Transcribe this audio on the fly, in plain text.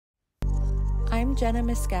I'm Jenna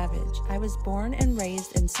Miscavige. I was born and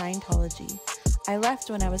raised in Scientology. I left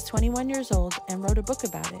when I was 21 years old and wrote a book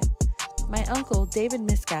about it. My uncle, David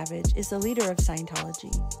Miscavige, is the leader of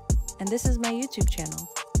Scientology, and this is my YouTube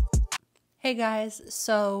channel. Hey guys,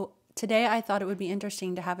 so today I thought it would be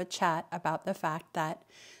interesting to have a chat about the fact that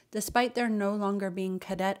despite there no longer being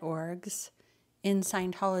cadet orgs in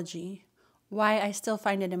Scientology, why I still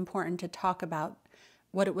find it important to talk about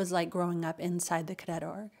what it was like growing up inside the cadet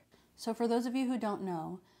org. So for those of you who don't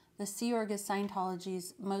know, the Sea Org is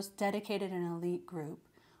Scientology's most dedicated and elite group,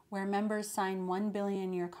 where members sign 1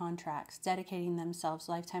 billion-year contracts dedicating themselves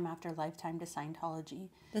lifetime after lifetime to Scientology.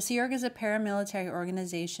 The Sea Org is a paramilitary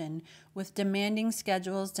organization with demanding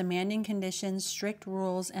schedules, demanding conditions, strict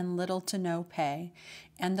rules, and little to no pay,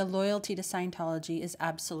 and the loyalty to Scientology is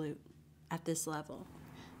absolute at this level.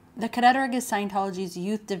 The Cadet Org is Scientology's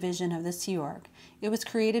youth division of the Sea Org. It was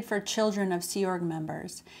created for children of Sea Org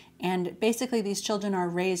members, and basically these children are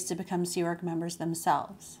raised to become Sea Org members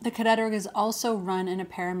themselves. The Cadet Org is also run in a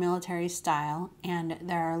paramilitary style, and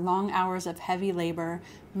there are long hours of heavy labor,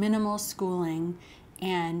 minimal schooling,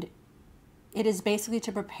 and it is basically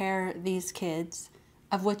to prepare these kids,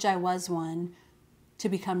 of which I was one, to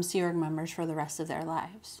become Sea Org members for the rest of their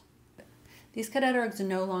lives. These cadet orgs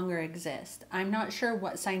no longer exist. I'm not sure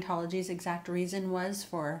what Scientology's exact reason was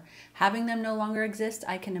for having them no longer exist.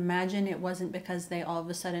 I can imagine it wasn't because they all of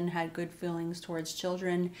a sudden had good feelings towards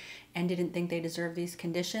children and didn't think they deserved these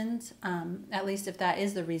conditions. At least if that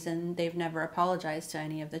is the reason, they've never apologized to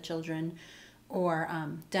any of the children or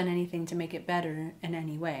done anything to make it better in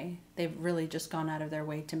any way. They've really just gone out of their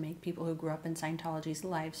way to make people who grew up in Scientology's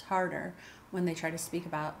lives harder when they try to speak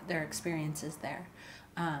about their experiences there.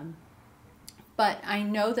 But I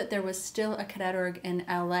know that there was still a cadet org in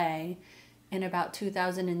LA in about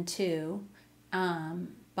 2002.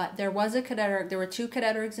 But there was a cadet org. There were 2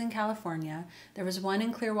 cadet orgs in California. There was one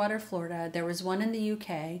in Clearwater, Florida. There was one in the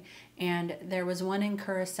UK. And there was one in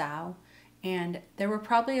Curacao. And there were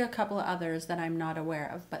probably a couple of others that I'm not aware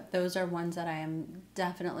of. But those are ones that I am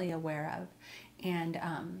definitely aware of. And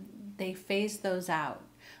they phased those out.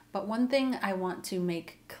 But one thing I want to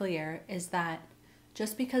make clear is that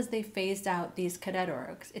just because they phased out these cadet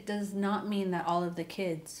orgs, it does not mean that all of the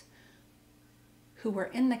kids who were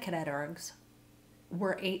in the cadet orgs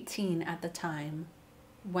were 18 at the time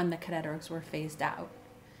when the cadet orgs were phased out.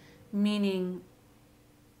 Meaning,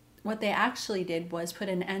 what they actually did was put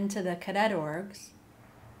an end to the cadet orgs,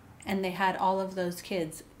 and they had all of those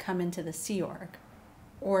kids come into the Sea Org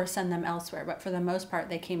or send them elsewhere. But for the most part,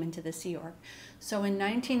 they came into the Sea Org. So in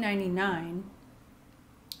 1999,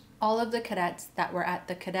 all of the cadets that were at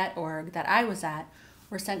the cadet org that I was at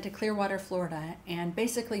were sent to Clearwater, Florida, and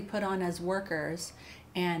basically put on as workers,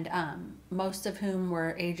 and most of whom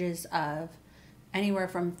were ages of anywhere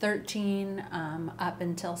from 13 up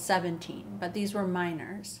until 17. But these were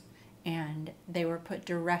minors, and they were put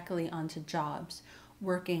directly onto jobs,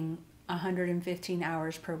 working 115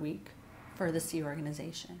 hours per week for the Sea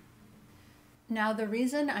Organization. Now, the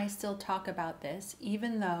reason I still talk about this,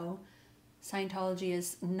 even though Scientology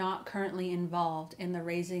is not currently involved in the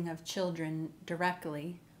raising of children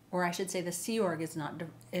directly, or I should say the Sea Org is not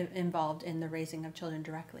involved in the raising of children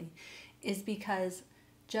directly, is because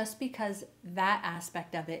just because that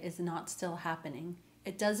aspect of it is not still happening,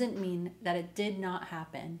 it doesn't mean that it did not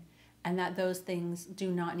happen and that those things do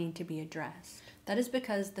not need to be addressed. That is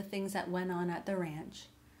because the things that went on at the ranch,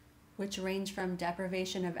 which range from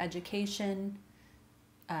deprivation of education,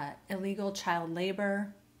 illegal child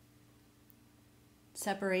labor,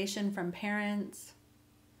 separation from parents,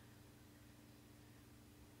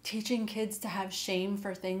 teaching kids to have shame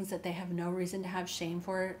for things that they have no reason to have shame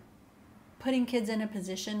for, putting kids in a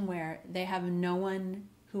position where they have no one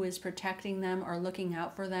who is protecting them or looking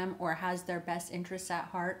out for them or has their best interests at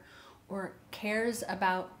heart or cares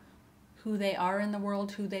about who they are in the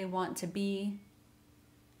world, who they want to be.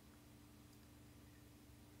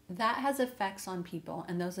 That has effects on people,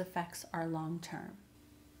 and those effects are long-term.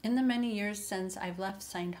 In the many years since I've left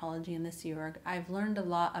Scientology and the Sea Org, I've learned a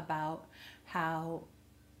lot about how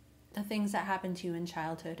the things that happen to you in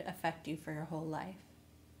childhood affect you for your whole life.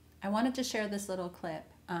 I wanted to share this little clip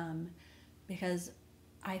because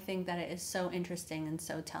I think that it is so interesting and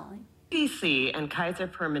so telling. CDC and Kaiser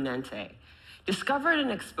Permanente discovered an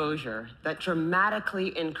exposure that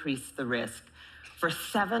dramatically increased the risk for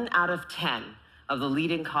 7 out of 10 of the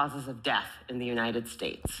leading causes of death in the United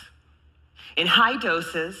States. In high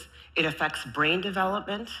doses, it affects brain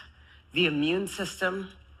development, the immune system,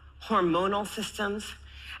 hormonal systems,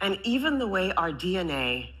 and even the way our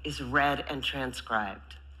DNA is read and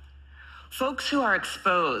transcribed. Folks who are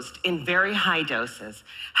exposed in very high doses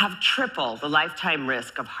have triple the lifetime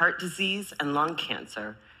risk of heart disease and lung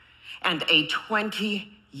cancer, and a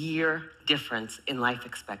 20-year difference in life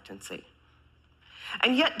expectancy.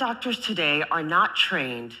 And yet doctors today are not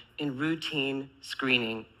trained in routine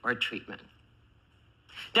screening or treatment.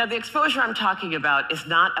 Now, the exposure I'm talking about is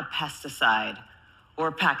not a pesticide or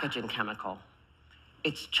a packaging chemical.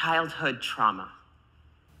 It's childhood trauma.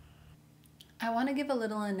 I want to give a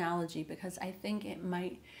little analogy because I think it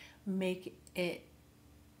might make it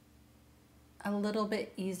a little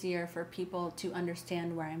bit easier for people to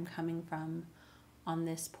understand where I'm coming from on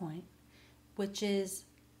this point, which is,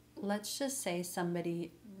 let's just say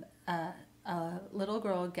somebody, a little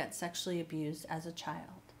girl gets sexually abused as a child.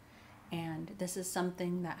 And this is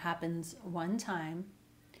something that happens one time,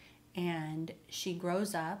 and she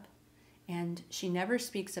grows up and she never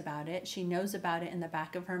speaks about it. She knows about it in the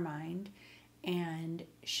back of her mind, and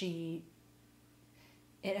it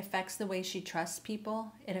affects the way she trusts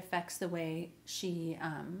people. It affects the way she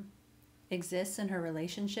exists in her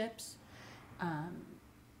relationships.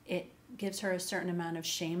 It gives her a certain amount of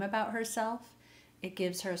shame about herself. It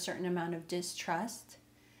gives her a certain amount of distrust.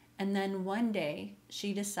 And then one day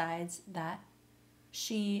she decides that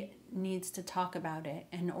she needs to talk about it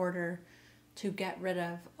in order to get rid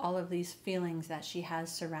of all of these feelings that she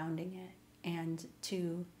has surrounding it and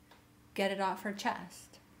to get it off her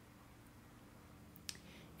chest.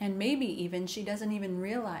 And maybe even she doesn't even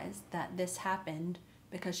realize that this happened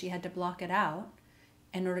because she had to block it out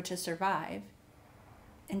in order to survive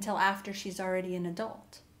until after she's already an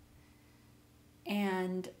adult.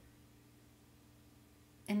 And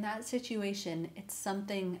in that situation, it's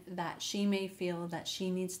something that she may feel that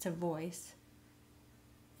she needs to voice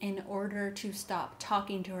in order to stop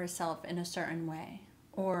talking to herself in a certain way,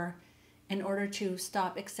 or in order to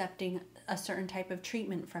stop accepting a certain type of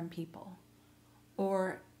treatment from people,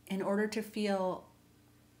 or in order to feel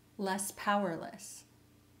less powerless,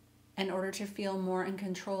 in order to feel more in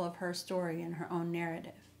control of her story and her own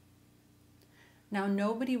narrative. Now,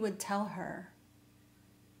 nobody would tell her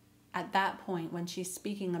at that point when she's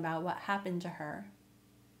speaking about what happened to her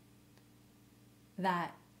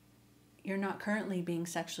that you're not currently being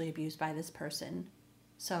sexually abused by this person,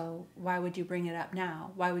 so why would you bring it up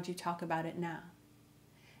now? Why would you talk about it now?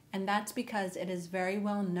 And that's because it is very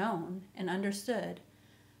well known and understood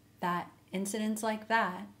that incidents like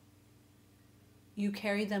that, you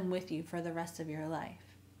carry them with you for the rest of your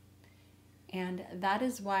life. And that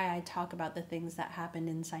is why I talk about the things that happened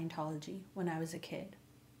in Scientology when I was a kid.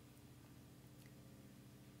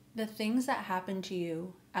 The things that happened to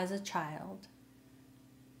you as a child,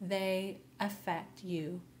 they affect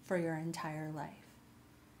you for your entire life.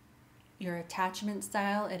 Your attachment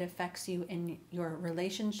style, it affects you in your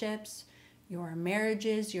relationships, your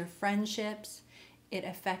marriages, your friendships. It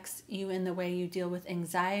affects you in the way you deal with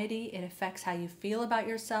anxiety. It affects how you feel about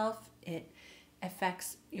yourself. It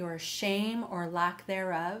affects your shame or lack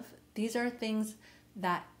thereof. These are things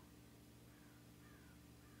that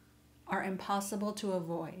are impossible to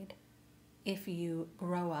avoid if you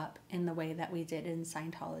grow up in the way that we did in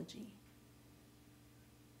Scientology.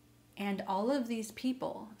 And all of these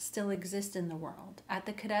people still exist in the world. At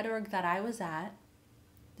the cadet org that I was at,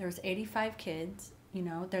 there was 85 kids. You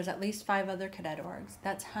know, there's at least 5 other cadet orgs.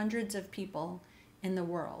 That's hundreds of people in the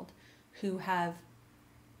world who have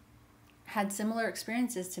had similar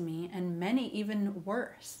experiences to me, and many even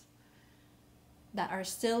worse, that are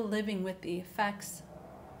still living with the effects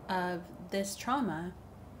of this trauma.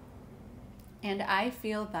 And I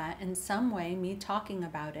feel that in some way, me talking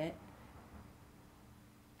about it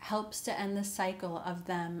helps to end the cycle of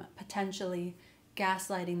them potentially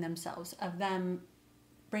gaslighting themselves, of them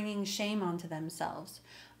bringing shame onto themselves.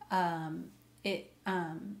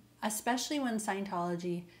 Especially when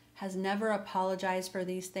Scientology has never apologized for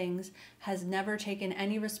these things, has never taken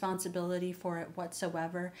any responsibility for it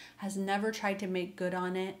whatsoever, has never tried to make good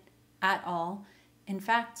on it at all. In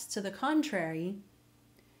fact, to the contrary,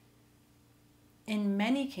 in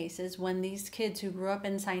many cases, when these kids who grew up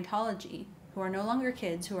in Scientology, who are no longer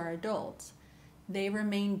kids, who are adults, they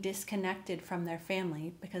remain disconnected from their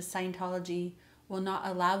family because Scientology will not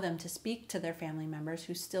allow them to speak to their family members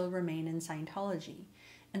who still remain in Scientology.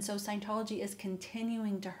 And so Scientology is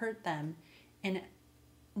continuing to hurt them in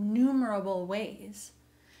innumerable ways.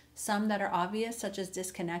 Some that are obvious, such as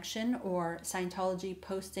disconnection, or Scientology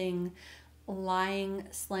posting lying,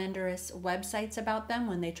 slanderous websites about them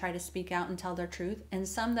when they try to speak out and tell their truth, and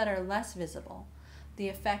some that are less visible. The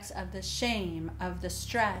effects of the shame, of the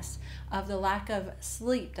stress, of the lack of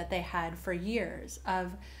sleep that they had for years,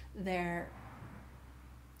 of their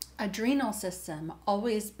adrenal system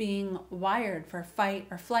always being wired for fight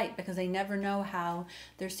or flight because they never know how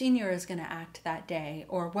their senior is going to act that day,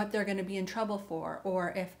 or what they're going to be in trouble for,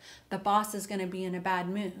 or if the boss is going to be in a bad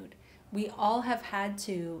mood. We all have had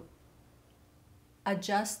to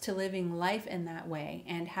adjust to living life in that way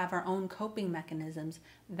and have our own coping mechanisms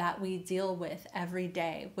that we deal with every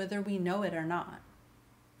day, whether we know it or not.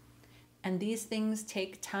 And these things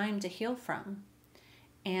take time to heal from.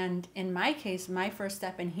 And in my case, my first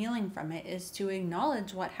step in healing from it is to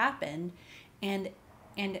acknowledge what happened, and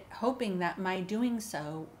hoping that my doing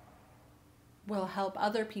so will help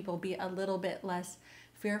other people be a little bit less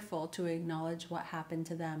fearful to acknowledge what happened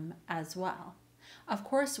to them as well. Of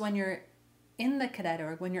course, when you're in the cadet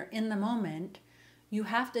org, when you're in the moment, you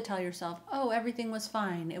have to tell yourself, oh, everything was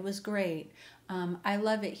fine, it was great, I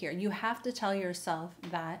love it here. You have to tell yourself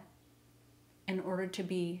that in order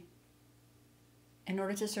to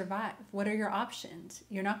survive. What are your options?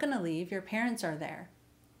 You're not going to leave. Your parents are there.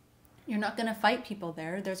 You're not going to fight people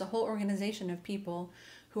there. There's a whole organization of people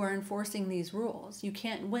who are enforcing these rules. You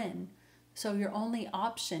can't win. So your only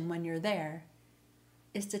option when you're there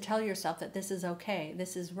is to tell yourself that this is okay,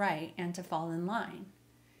 this is right, and to fall in line.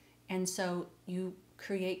 And so you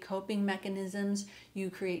create coping mechanisms, you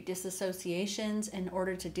create disassociations in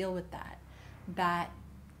order to deal with that. That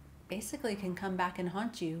basically can come back and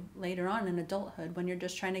haunt you later on in adulthood when you're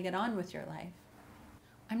just trying to get on with your life.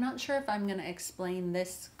 I'm not sure if I'm going to explain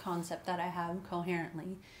this concept that I have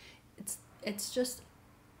coherently. It's just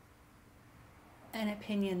an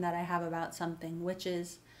opinion that I have about something, which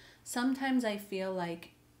is sometimes I feel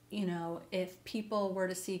like, if people were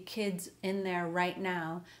to see kids in there right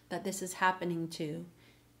now that this is happening to,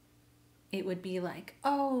 it would be like,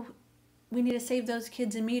 oh, we need to save those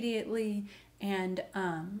kids immediately, and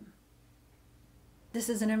this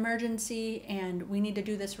is an emergency and we need to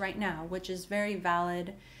do this right now, which is very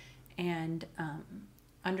valid and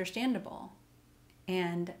understandable.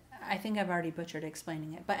 And I think I've already butchered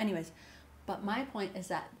explaining it. But anyways, my point is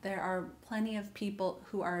that there are plenty of people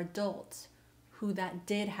who are adults who that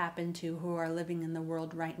did happen to, who are living in the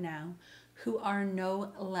world right now, who are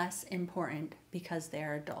no less important because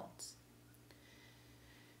they're adults.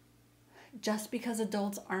 Just because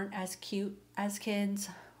adults aren't as cute as kids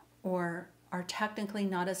or are technically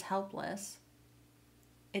not as helpless,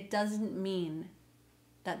 it doesn't mean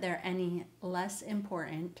that they're any less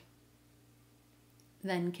important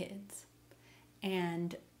than kids.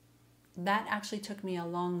 And that actually took me a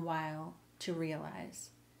long while to realize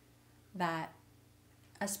that,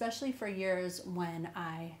 especially for years when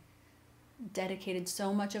I dedicated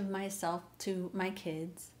so much of myself to my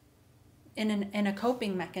kids in a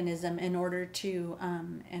coping mechanism in order to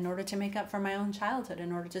make up for my own childhood,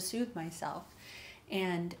 in order to soothe myself.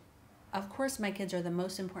 And of course my kids are the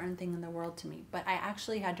most important thing in the world to me, but I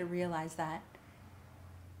actually had to realize that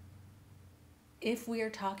if we are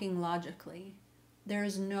talking logically, there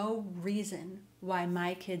is no reason why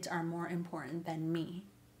my kids are more important than me.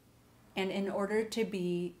 And in order to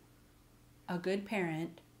be a good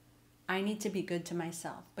parent, I need to be good to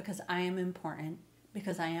myself, because I am important,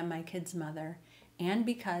 because I am my kid's mother, and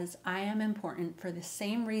because I am important for the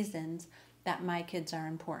same reasons that my kids are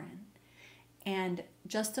important. And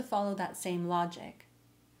just to follow that same logic,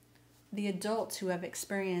 the adults who have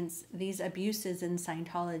experienced these abuses in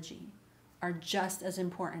Scientology are just as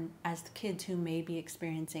important as the kids who may be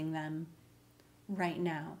experiencing them right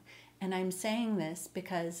now. And I'm saying this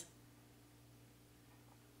because,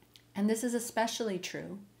 and this is especially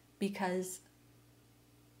true because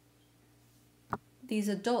these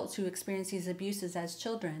adults who experience these abuses as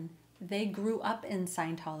children, they grew up in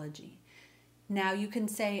Scientology. Now you can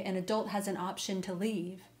say an adult has an option to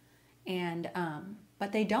leave,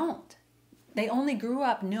 but they don't. They only grew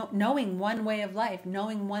up knowing one way of life,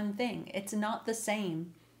 knowing one thing. It's not the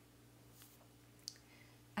same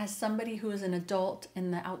as somebody who is an adult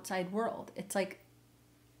in the outside world. It's like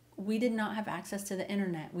we did not have access to the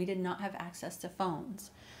internet. We did not have access to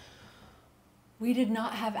phones. We did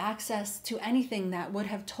not have access to anything that would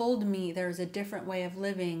have told me there's a different way of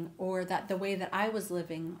living, or that the way that I was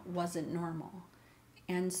living wasn't normal.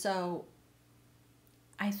 And so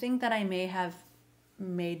I think that I may have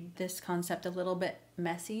made this concept a little bit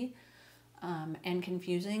messy and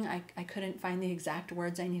confusing. I couldn't find the exact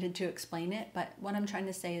words I needed to explain it, but what I'm trying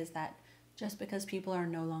to say is that just because people are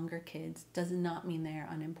no longer kids does not mean they are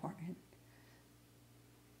unimportant.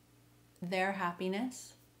 Their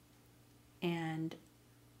happiness and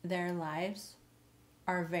their lives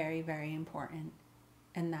are very, very important.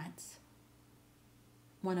 And that's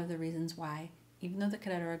one of the reasons why, even though the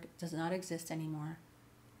cadet org does not exist anymore,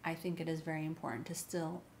 I think it is very important to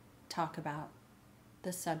still talk about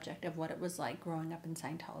the subject of what it was like growing up in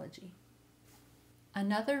Scientology.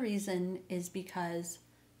 Another reason is because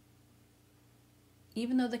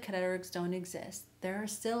even though the cadet orgs don't exist, there are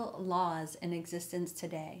still laws in existence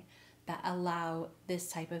today that allow this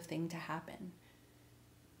type of thing to happen.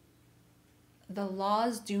 The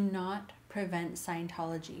laws do not prevent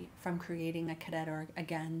Scientology from creating a cadet org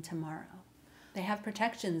again tomorrow. They have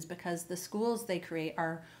protections because the schools they create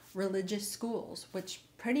are religious schools, which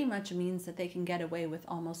pretty much means that they can get away with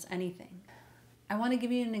almost anything. I want to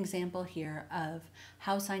give you an example here of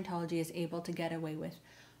how Scientology is able to get away with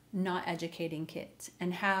not educating kids,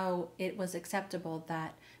 and how it was acceptable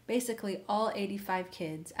that basically all 85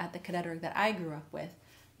 kids at the cadet org that I grew up with,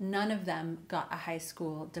 none of them got a high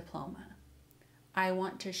school diploma. I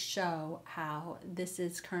want to show how this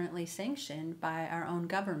is currently sanctioned by our own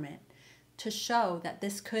government, to show that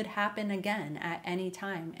this could happen again at any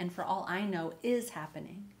time, and for all I know is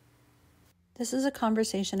happening. This is a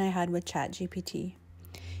conversation I had with ChatGPT.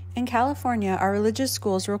 In California, are religious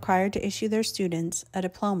schools required to issue their students a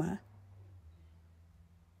diploma?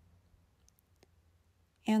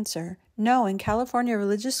 Answer: no, in California,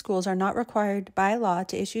 religious schools are not required by law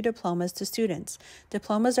to issue diplomas to students.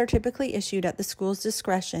 Diplomas are typically issued at the school's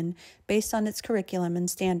discretion based on its curriculum and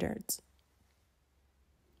standards.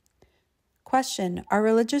 Question: are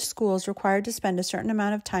religious schools required to spend a certain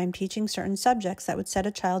amount of time teaching certain subjects that would set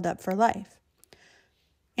a child up for life?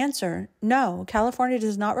 Answer: no, California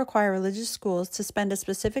does not require religious schools to spend a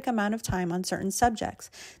specific amount of time on certain subjects.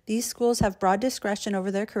 These schools have broad discretion over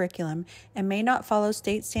their curriculum and may not follow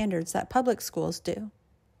state standards that public schools do.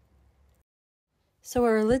 So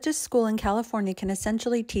a religious school in California can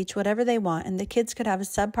essentially teach whatever they want, and the kids could have a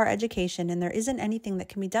subpar education, and there isn't anything that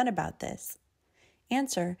can be done about this.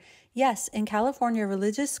 Answer: yes, in California,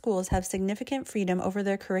 religious schools have significant freedom over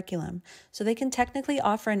their curriculum, so they can technically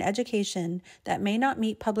offer an education that may not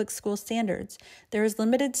meet public school standards. There is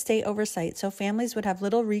limited state oversight, so families would have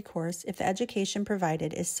little recourse if the education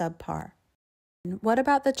provided is subpar. What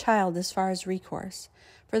about the child as far as recourse?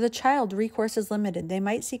 For the child, recourse is limited. They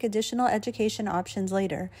might seek additional education options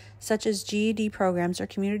later, such as GED programs or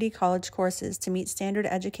community college courses to meet standard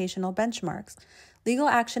educational benchmarks. Legal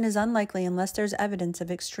action is unlikely unless there's evidence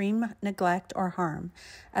of extreme neglect or harm,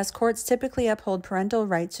 as courts typically uphold parental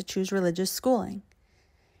rights to choose religious schooling.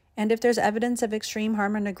 And if there's evidence of extreme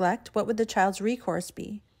harm or neglect, what would the child's recourse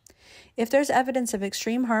be? If there's evidence of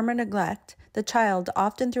extreme harm or neglect, the child,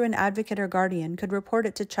 often through an advocate or guardian, could report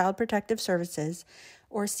it to Child Protective Services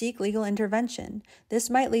or seek legal intervention. This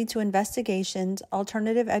might lead to investigations,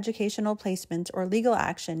 alternative educational placements, or legal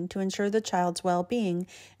action to ensure the child's well-being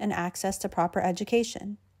and access to proper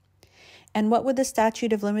education. And what would the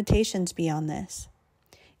statute of limitations be on this?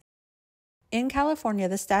 In California,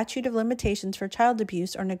 the statute of limitations for child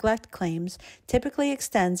abuse or neglect claims typically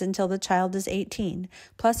extends until the child is 18,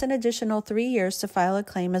 plus an additional 3 years to file a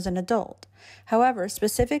claim as an adult. However,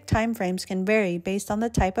 specific timeframes can vary based on the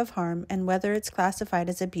type of harm and whether it's classified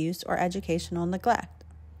as abuse or educational neglect.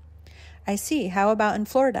 I see. How about in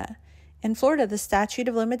Florida? In Florida, the statute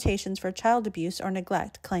of limitations for child abuse or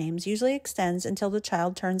neglect claims usually extends until the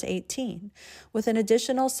child turns 18, with an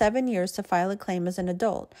additional 7 years to file a claim as an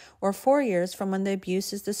adult, or 4 years from when the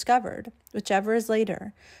abuse is discovered, whichever is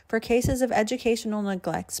later. For cases of educational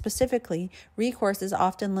neglect specifically, recourse is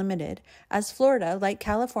often limited, as Florida, like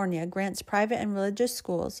California, grants private and religious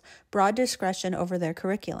schools broad discretion over their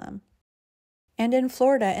curriculum. And in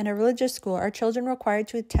Florida, in a religious school, are children required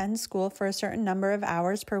to attend school for a certain number of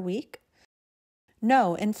hours per week?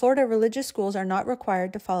 No, in Florida, religious schools are not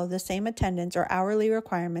required to follow the same attendance or hourly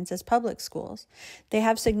requirements as public schools. They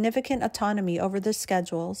have significant autonomy over the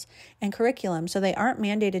schedules and curriculum, so they aren't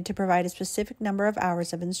mandated to provide a specific number of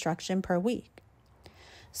hours of instruction per week.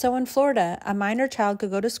 So in Florida, a minor child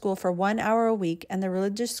could go to school for 1 hour a week, and the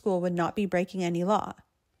religious school would not be breaking any law.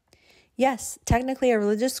 Yes, technically a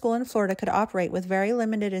religious school in Florida could operate with very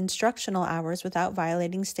limited instructional hours without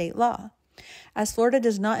violating state law, as Florida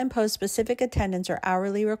does not impose specific attendance or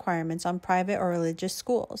hourly requirements on private or religious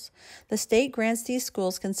schools. The state grants these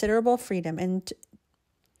schools considerable freedom and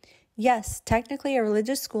yes, technically a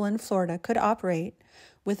religious school in Florida could operate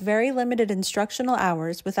with very limited instructional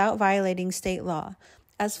hours without violating state law,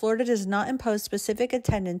 as Florida does not impose specific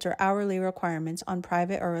attendance or hourly requirements on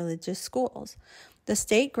private or religious schools. The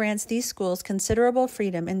state grants these schools considerable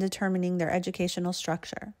freedom in determining their educational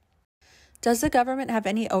structure. Does the government have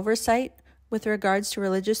any oversight with regards to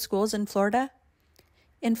religious schools in Florida?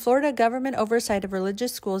 In Florida, government oversight of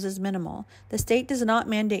religious schools is minimal. The state does not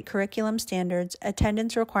mandate curriculum standards,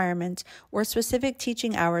 attendance requirements, or specific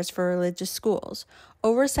teaching hours for religious schools.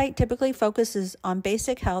 Oversight typically focuses on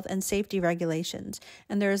basic health and safety regulations,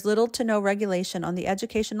 and there is little to no regulation on the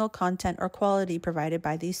educational content or quality provided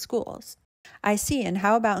by these schools. I see, and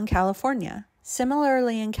how about in California?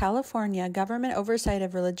 Similarly, in California, government oversight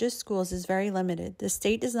of religious schools is very limited. The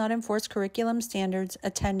state does not enforce curriculum standards,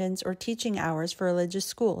 attendance, or teaching hours for religious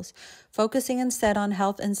schools, focusing instead on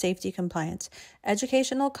health and safety compliance.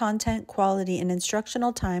 Educational content, quality, and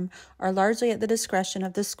instructional time are largely at the discretion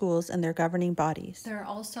of the schools and their governing bodies. There are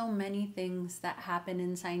also many things that happen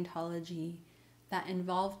in Scientology that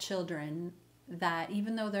involve children that,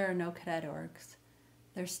 even though there are no cadet orgs,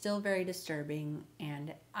 they're still very disturbing,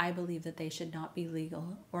 and I believe that they should not be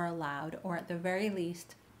legal or allowed, or at the very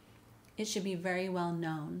least, it should be very well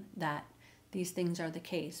known that these things are the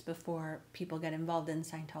case before people get involved in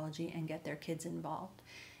Scientology and get their kids involved.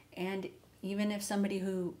 And even if somebody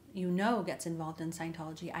who you know gets involved in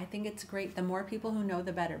Scientology, I think it's great. The more people who know,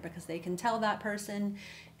 the better, because they can tell that person,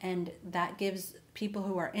 and that gives people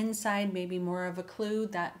who are inside maybe more of a clue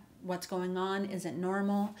that what's going on isn't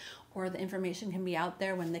normal, or the information can be out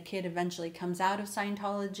there when the kid eventually comes out of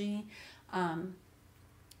Scientology.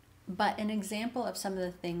 But an example of some of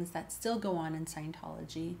the things that still go on in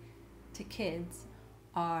Scientology to kids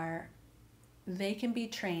are they can be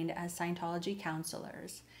trained as Scientology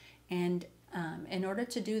counselors. And in order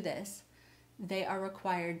to do this, they are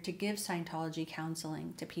required to give Scientology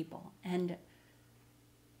counseling to people. And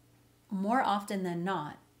more often than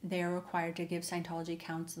not, they are required to give Scientology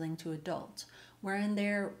counseling to adults, wherein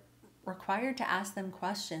they're required to ask them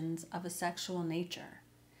questions of a sexual nature.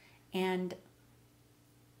 And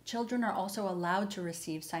children are also allowed to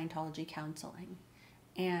receive Scientology counseling.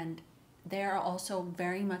 And they are also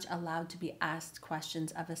very much allowed to be asked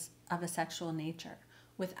questions of a sexual nature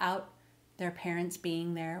without their parents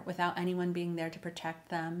being there, without anyone being there to protect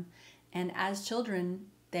them. And as children,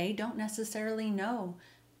 they don't necessarily know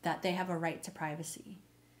that they have a right to privacy.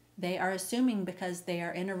 They are assuming because they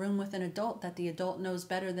are in a room with an adult that the adult knows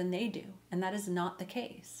better than they do, and that is not the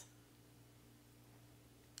case.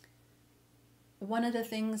 One of the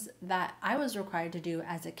things that I was required to do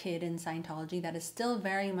as a kid in Scientology that is still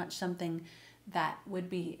very much something that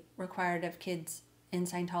would be required of kids in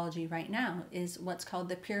Scientology right now is what's called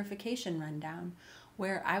the purification rundown,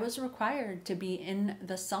 where I was required to be in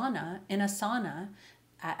a sauna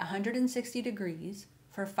at 160 degrees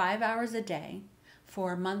for 5 hours a day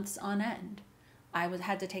for months on end. I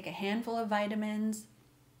had to take a handful of vitamins.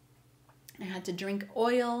 I had to drink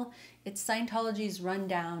oil. It's Scientology's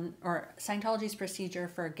rundown, or Scientology's procedure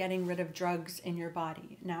for getting rid of drugs in your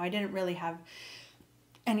body. Now, I didn't really have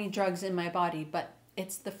any drugs in my body, but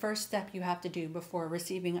it's the first step you have to do before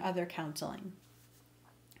receiving other counseling.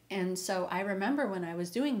 And so I remember when I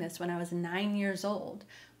was doing this, when I was 9 years old,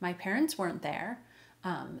 my parents weren't there.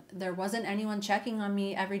 There wasn't anyone checking on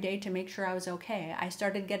me every day to make sure I was okay. I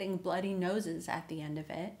started getting bloody noses at the end of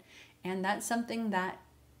it. And that's something that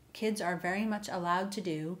kids are very much allowed to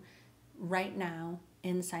do right now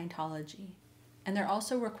in Scientology. And they're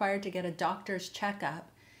also required to get a doctor's checkup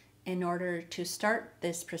in order to start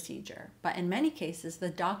this procedure. But in many cases, the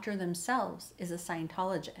doctor themselves is a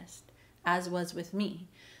Scientologist, as was with me.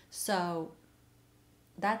 So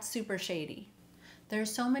that's super shady. There's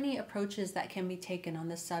so many approaches that can be taken on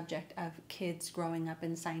the subject of kids growing up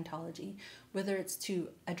in Scientology, whether it's to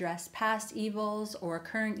address past evils or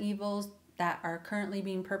current evils that are currently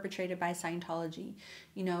being perpetrated by Scientology.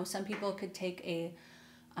 You know, some people could take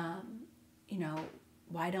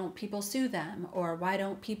why don't people sue them? Or why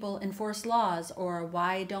don't people enforce laws? Or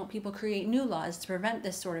why don't people create new laws to prevent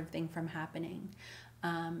this sort of thing from happening?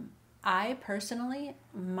 I personally,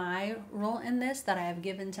 my role in this that I have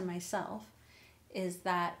given to myself is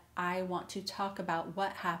that I want to talk about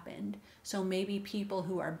what happened. So maybe people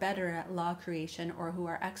who are better at law creation, or who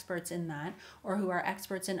are experts in that, or who are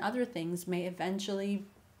experts in other things may eventually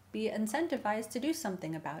be incentivized to do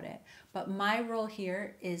something about it. But my role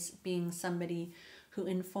here is being somebody who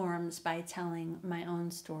informs by telling my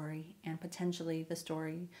own story and potentially the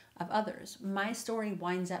story of others. My story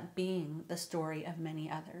winds up being the story of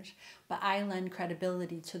many others, but I lend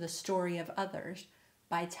credibility to the story of others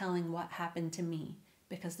by telling what happened to me,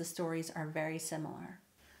 because the stories are very similar.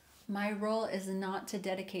 My role is not to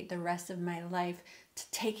dedicate the rest of my life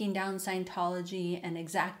to taking down Scientology and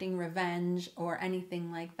exacting revenge or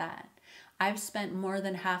anything like that. I've spent more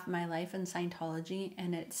than half my life in Scientology,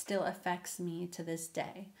 and it still affects me to this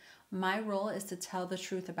day. My role is to tell the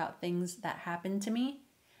truth about things that happened to me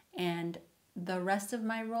and the rest of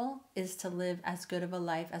my role is to live as good of a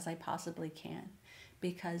life as I possibly can,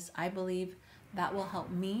 because I believe that will help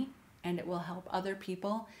me and it will help other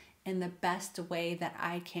people in the best way that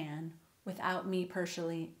I can, without me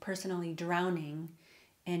personally drowning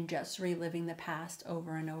in just reliving the past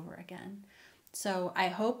over and over again. So I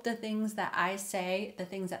hope the things that I say, the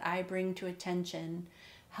things that I bring to attention,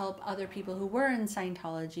 help other people who were in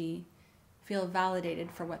Scientology feel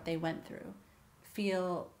validated for what they went through,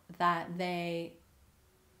 feel that they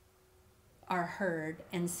are heard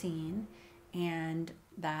and seen, and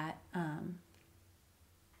that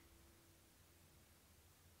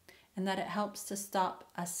it helps to stop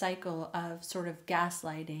a cycle of sort of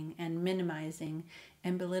gaslighting and minimizing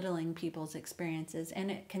and belittling people's experiences,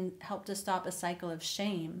 and it can help to stop a cycle of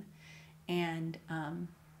shame and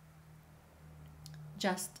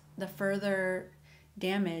just the further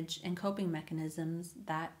damage and coping mechanisms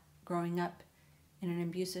that growing up in an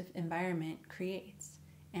abusive environment creates.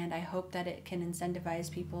 And I hope that it can incentivize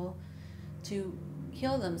people to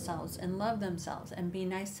heal themselves and love themselves and be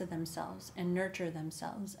nice to themselves and nurture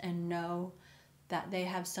themselves and know that they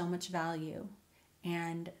have so much value.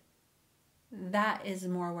 And that is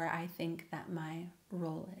more where I think that my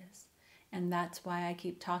role is. And that's why I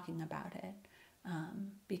keep talking about it,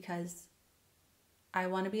 because I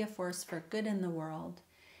want to be a force for good in the world.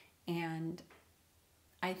 And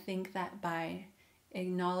I think that by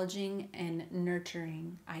acknowledging and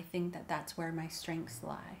nurturing, I think that that's where my strengths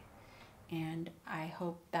lie. And I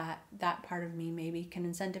hope that that part of me maybe can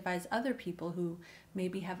incentivize other people who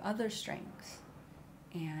maybe have other strengths.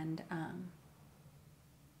 And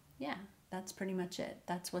yeah, that's pretty much it.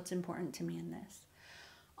 That's what's important to me in this.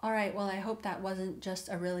 All right, well, I hope that wasn't just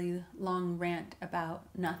a really long rant about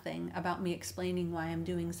nothing, about me explaining why I'm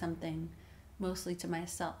doing something mostly to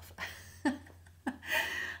myself.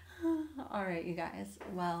 All right, you guys.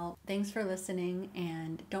 Well, thanks for listening,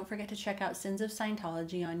 and don't forget to check out Sins of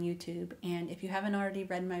Scientology on YouTube. And if you haven't already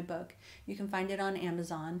read my book, you can find it on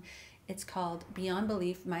Amazon. It's called Beyond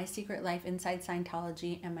Belief: My Secret Life Inside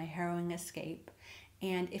Scientology and My Harrowing Escape.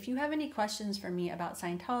 And if you have any questions for me about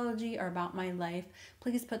Scientology or about my life,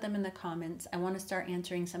 please put them in the comments. I want to start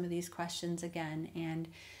answering some of these questions again. And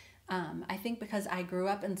I think because I grew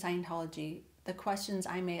up in Scientology, the questions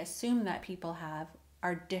I may assume that people have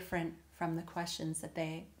are different from the questions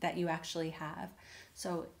that you actually have.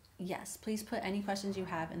 So yes, please put any questions you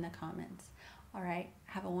have in the comments. All right,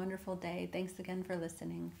 have a wonderful day. Thanks again for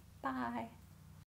listening. Bye.